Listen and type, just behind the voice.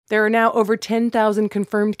There are now over 10,000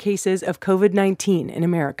 confirmed cases of COVID-19 in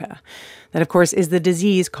America. That, of course, is the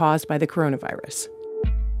disease caused by the coronavirus.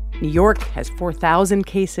 New York has 4,000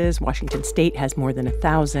 cases. Washington State has more than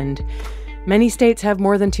 1,000. Many states have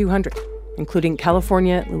more than 200, including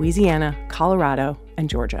California, Louisiana, Colorado, and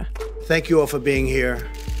Georgia. Thank you all for being here.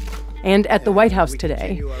 And at the White House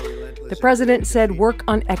today, the president said work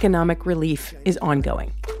on economic relief is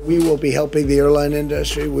ongoing. We will be helping the airline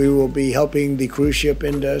industry. We will be helping the cruise ship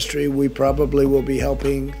industry. We probably will be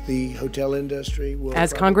helping the hotel industry.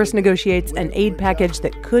 As Congress negotiates an aid package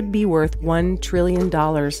that could be worth $1 trillion.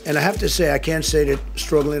 And I have to say, I can't say it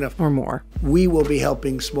strongly enough. Or more. We will be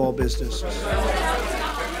helping small businesses.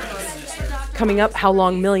 Coming up, how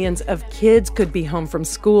long millions of kids could be home from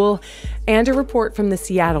school, and a report from the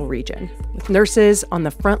Seattle region with nurses on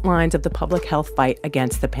the front lines of the public health fight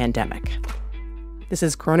against the pandemic. This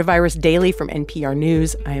is Coronavirus Daily from NPR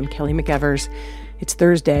News. I am Kelly McEvers. It's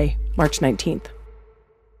Thursday, March 19th.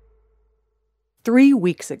 3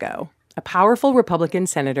 weeks ago, a powerful Republican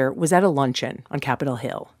senator was at a luncheon on Capitol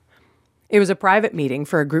Hill. It was a private meeting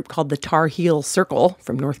for a group called the Tar Heel Circle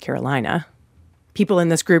from North Carolina. People in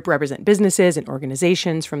this group represent businesses and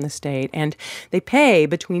organizations from the state, and they pay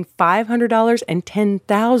between $500 and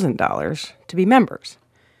 $10,000 to be members.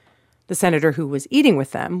 The senator who was eating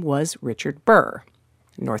with them was Richard Burr,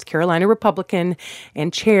 a North Carolina Republican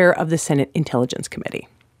and chair of the Senate Intelligence Committee.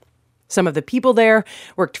 Some of the people there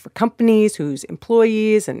worked for companies whose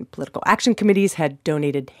employees and political action committees had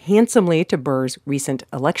donated handsomely to Burr's recent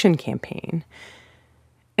election campaign.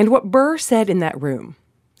 And what Burr said in that room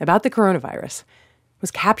about the coronavirus was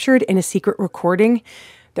captured in a secret recording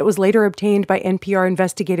that was later obtained by NPR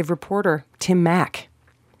investigative reporter Tim Mak.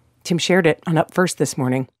 Tim shared it on Up First this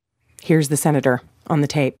morning. Here's the senator on the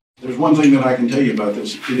tape. There's one thing that I can tell you about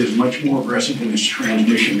this. It is much more aggressive in its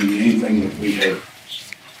transmission than anything that we have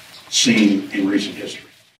seen in recent history.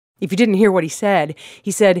 If you didn't hear what he said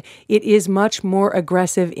it is much more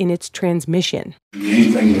aggressive in its transmission.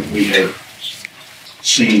 Anything that we have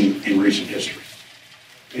seen in recent history.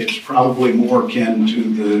 It's probably more akin to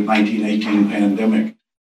the 1918 pandemic.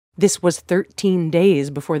 This was 13 days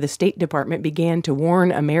before the State Department began to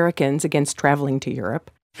warn Americans against traveling to Europe.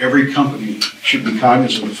 Every company should be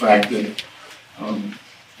cognizant of the fact that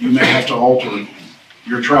you may have to alter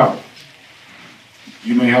your travel.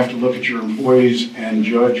 You may have to look at your employees and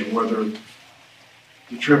judge whether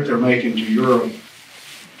the trip they're making to Europe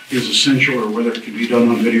is essential or whether it can be done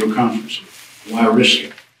on video conference. Why risk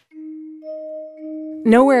it?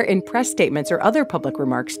 Nowhere in press statements or other public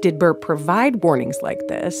remarks did Burr provide warnings like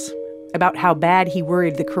this about how bad he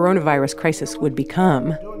worried the coronavirus crisis would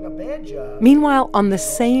become. Meanwhile, on the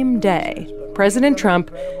same day, President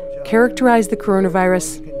Trump characterized the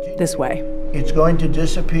coronavirus this way. It's going to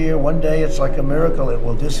disappear. One day it's like a miracle. It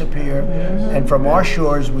will disappear. And from our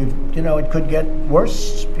shores, it could get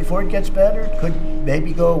worse before it gets better. It could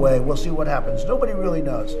maybe go away. We'll see what happens. Nobody really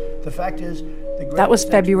knows. The fact is, that was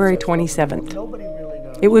February 27th.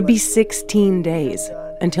 It would be 16 days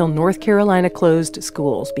until North Carolina closed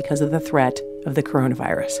schools because of the threat of the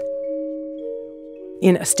coronavirus.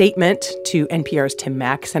 In a statement to NPR's Tim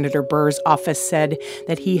Mak, Senator Burr's office said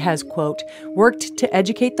that he has, quote, worked to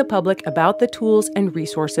educate the public about the tools and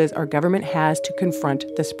resources our government has to confront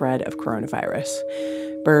the spread of coronavirus.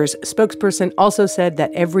 Burr's spokesperson also said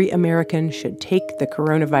that every American should take the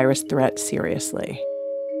coronavirus threat seriously.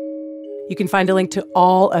 You can find a link to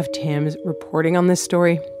all of Tim's reporting on this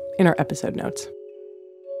story in our episode notes.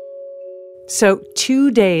 So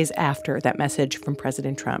 2 days after that message from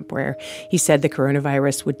President Trump, where he said the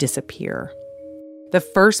coronavirus would disappear, the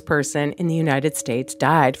first person in the United States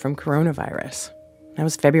died from coronavirus. That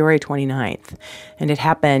was February 29th, and it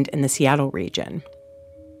happened in the Seattle region.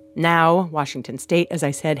 Now, Washington State, as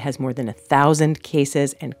I said, has more than 1,000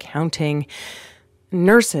 cases and counting.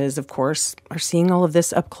 Nurses, of course, are seeing all of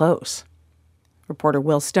this up close. Reporter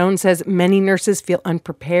Will Stone says many nurses feel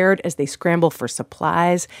unprepared as they scramble for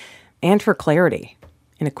supplies and for clarity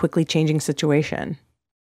in a quickly changing situation.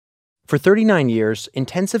 For 39 years,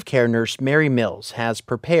 intensive care nurse Mary Mills has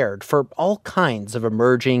prepared for all kinds of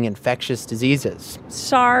emerging infectious diseases.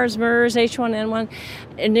 SARS, MERS, H1N1.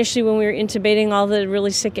 Initially, when we were intubating all the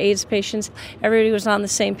really sick AIDS patients, everybody was on the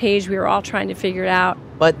same page. We were all trying to figure it out.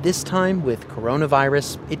 But this time, with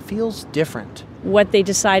coronavirus, it feels different. what they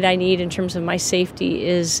decide I need in terms of my safety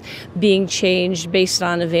is being changed based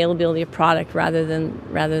on availability of product rather than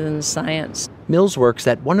the science. Mills works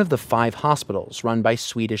at one of the 5 hospitals run by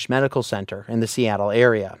Swedish Medical Center in the Seattle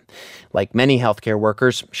area. Like many healthcare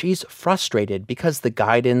workers, she's frustrated because the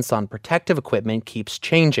guidance on protective equipment keeps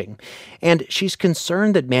changing, and she's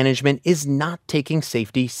concerned that management is not taking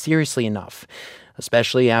safety seriously enough,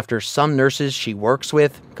 especially after some nurses she works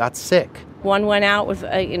with got sick. One went out with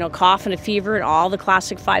a cough and a fever and all the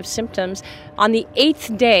classic 5 symptoms. On the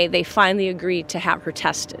 8th day, they finally agreed to have her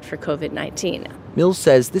tested for COVID-19. Mills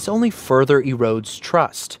says this only further erodes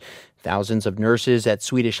trust. Thousands of nurses at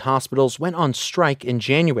Swedish hospitals went on strike in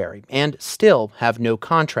January and still have no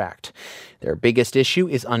contract. Their biggest issue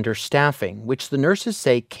is understaffing, which the nurses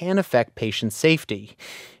say can affect patient safety.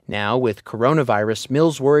 Now, with coronavirus,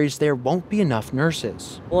 Mills worries there won't be enough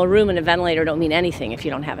nurses. Well, a room and a ventilator don't mean anything if you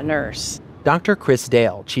don't have a nurse. Dr. Chris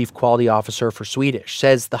Dale, Chief Quality Officer for Swedish,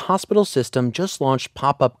 says the hospital system just launched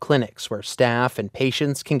pop-up clinics where staff and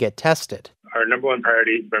patients can get tested. Our number one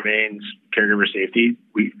priority remains caregiver safety.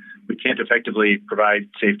 We can't effectively provide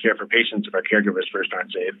safe care for patients if our caregivers first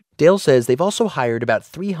aren't safe. Dale says they've also hired about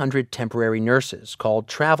 300 temporary nurses called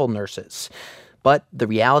travel nurses. But the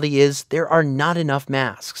reality is there are not enough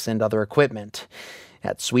masks and other equipment.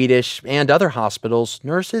 At Swedish and other hospitals,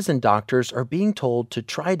 nurses and doctors are being told to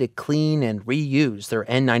try to clean and reuse their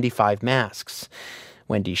N95 masks.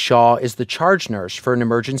 Wendy Shaw is the charge nurse for an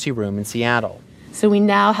emergency room in Seattle. So we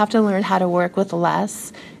now have to learn how to work with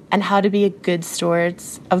less and how to be good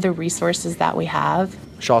stewards of the resources that we have.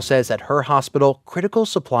 Shaw says at her hospital, critical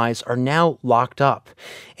supplies are now locked up,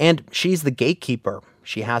 and she's the gatekeeper.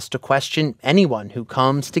 She has to question anyone who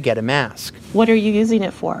comes to get a mask. What are you using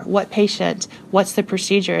it for? What patient? What's the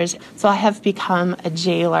procedures? So I have become a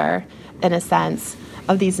jailer, in a sense,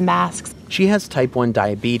 of these masks. She has type 1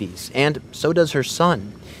 diabetes, and so does her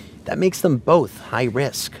son. That makes them both high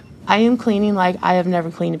risk. I am cleaning like I have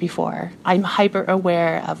never cleaned before. I'm hyper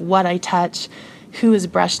aware of what I touch, who is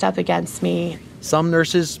brushed up against me. Some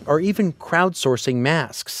nurses are even crowdsourcing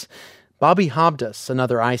masks. Bobby Hobdus,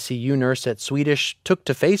 another ICU nurse at Swedish, took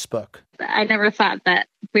to Facebook. I never thought that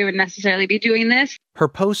we would necessarily be doing this. Her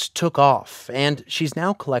post took off, and she's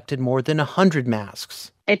now collected more than 100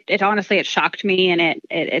 masks. It honestly shocked me, and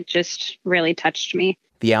it just really touched me.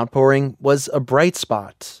 The outpouring was a bright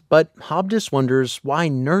spot, but Hobdus wonders why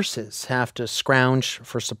nurses have to scrounge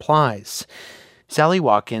for supplies. Sally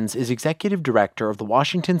Watkins is executive director of the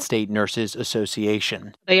Washington State Nurses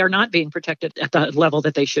Association. They are not being protected at the level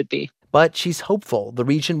that they should be. But she's hopeful the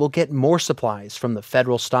region will get more supplies from the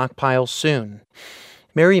federal stockpile soon.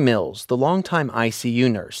 Mary Mills, the longtime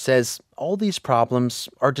ICU nurse, says all these problems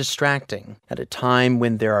are distracting at a time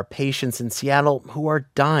when there are patients in Seattle who are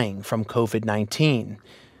dying from COVID-19,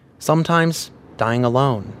 sometimes dying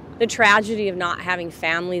alone. The tragedy of not having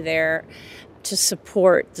family there to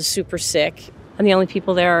support the super sick, and the only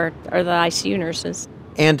people there are the ICU nurses.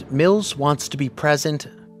 And Mills wants to be present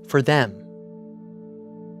for them.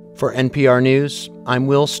 For NPR News, I'm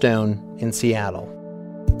Will Stone in Seattle.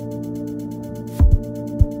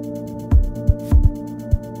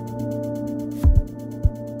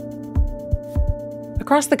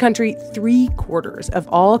 Across the country, 3/4 of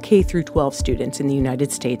all K-12 students in the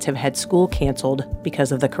United States have had school canceled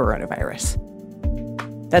because of the coronavirus.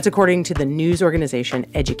 That's according to the news organization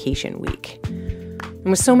Education Week. And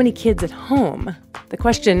with so many kids at home, the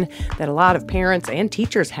question that a lot of parents and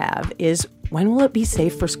teachers have is, when will it be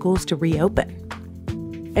safe for schools to reopen?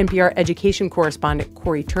 NPR education correspondent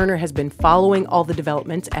Corey Turner has been following all the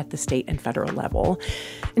developments at the state and federal level.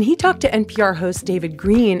 And he talked to NPR host David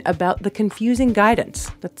Green about the confusing guidance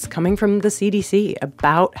that's coming from the CDC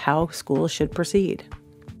about how schools should proceed.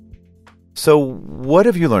 So what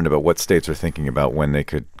have you learned about what states are thinking about when they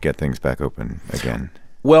could get things back open again?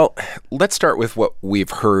 Well, let's start with what we've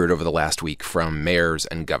heard over the last week from mayors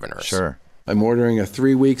and governors. Sure. I'm ordering a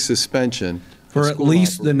 3-week suspension for at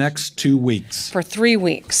least the next 2 weeks. For 3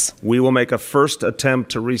 weeks. We will make a first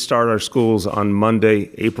attempt to restart our schools on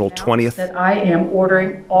Monday, April 20th. That I am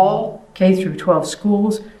ordering all K-12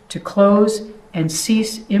 schools to close and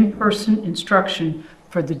cease in-person instruction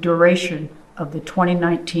for the duration of the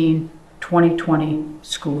 2019-2020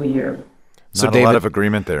 school year. So Not a lot of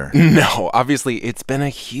agreement there. No, obviously it's been a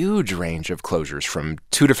huge range of closures from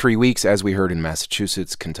 2 to 3 weeks, as we heard in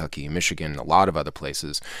Massachusetts, Kentucky, Michigan, a lot of other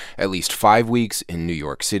places. At least 5 weeks in New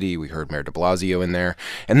York City. We heard Mayor de Blasio in there.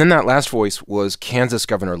 And then that last voice was Kansas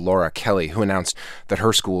Governor Laura Kelly, who announced that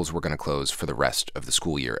her schools were going to close for the rest of the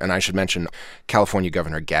school year. And I should mention California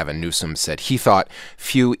Governor Gavin Newsom said he thought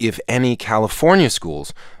few, if any, California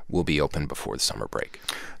schools will be open before the summer break.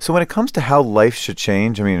 So when it comes to how life should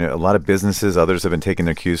change, I mean, a lot of businesses, others have been taking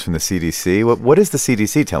their cues from the CDC. What is the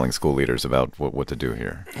CDC telling school leaders about what to do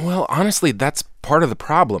here? Well, honestly, that's part of the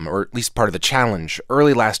problem, or at least part of the challenge.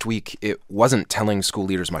 Early last week, it wasn't telling school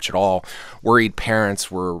leaders much at all. Worried parents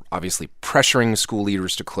were obviously pressuring school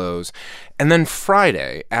leaders to close. And then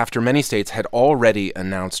Friday, after many states had already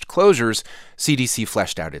announced closures, CDC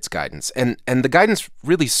fleshed out its guidance. And the guidance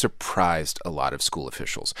really surprised a lot of school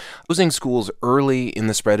officials. Closing schools early in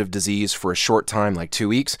the spread of disease for a short time, like 2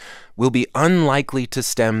 weeks, will be unlikely to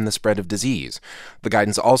stem the spread of disease. The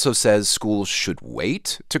guidance also says schools should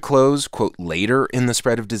wait to close, quote, later in the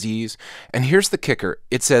spread of disease. And here's the kicker.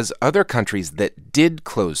 It says other countries that did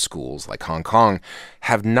close schools, like Hong Kong,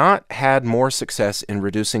 have not had more success in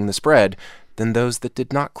reducing the spread than those that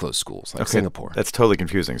did not close schools, like Singapore. That's totally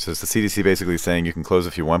confusing. So is the CDC basically saying you can close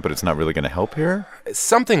if you want, but it's not really going to help here?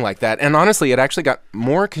 Something like that. And honestly, it actually got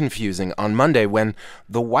more confusing on Monday when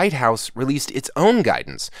the White House released its own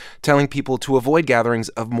guidance, telling people to avoid gatherings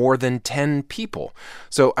of more than 10 people.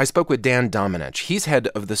 So I spoke with Dan Domenech. He's head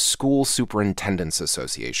of the School Superintendents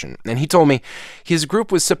Association. And he told me his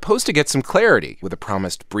group was supposed to get some clarity with a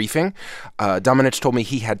promised briefing. Domenech told me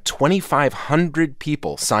he had 2,500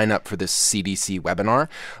 people sign up for this CDC webinar,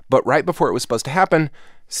 but right before it was supposed to happen,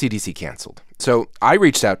 CDC canceled. So I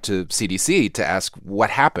reached out to CDC to ask what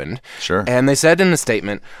happened. Sure. And they said in a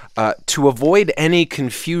statement, to avoid any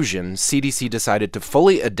confusion, CDC decided to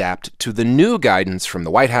fully adapt to the new guidance from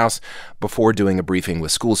the White House before doing a briefing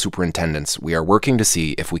with school superintendents. We are working to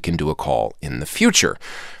see if we can do a call in the future.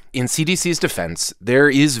 In CDC's defense, there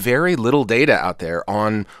is very little data out there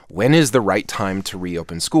on when is the right time to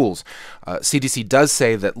reopen schools. CDC does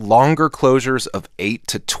say that longer closures of 8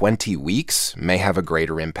 to 20 weeks may have a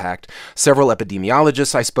greater impact. Several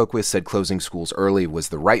epidemiologists I spoke with said closing schools early was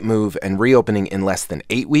the right move, and reopening in less than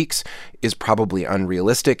 8 weeks is probably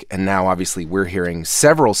unrealistic. And now, obviously, we're hearing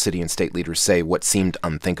several city and state leaders say what seemed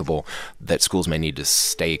unthinkable, that schools may need to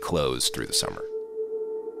stay closed through the summer.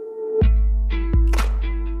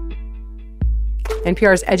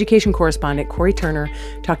 NPR's education correspondent Corey Turner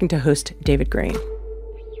talking to host David Green.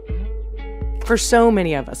 For so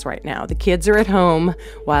many of us right now, the kids are at home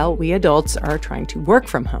while we adults are trying to work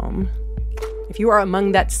from home. If you are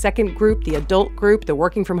among that second group, the adult group, the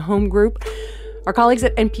working from home group, our colleagues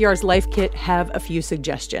at NPR's Life Kit have a few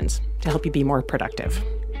suggestions to help you be more productive.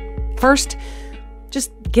 First,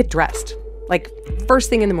 just get dressed. Like,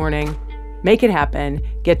 first thing in the morning, make it happen,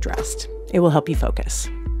 get dressed. It will help you focus.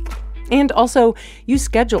 And also, use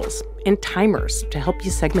schedules and timers to help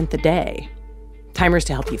you segment the day. Timers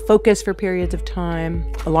to help you focus for periods of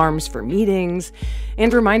time, alarms for meetings,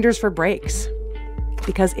 and reminders for breaks.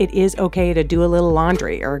 Because it is okay to do a little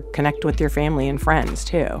laundry or connect with your family and friends,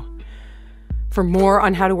 too. For more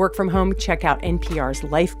on how to work from home, check out NPR's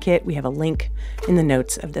Life Kit. We have a link in the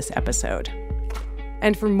notes of this episode.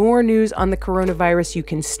 And for more news on the coronavirus, you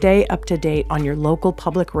can stay up to date on your local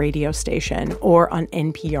public radio station or on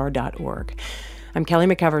npr.org. I'm Kelly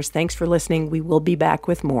McEvers. Thanks for listening. We will be back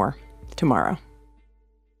with more tomorrow.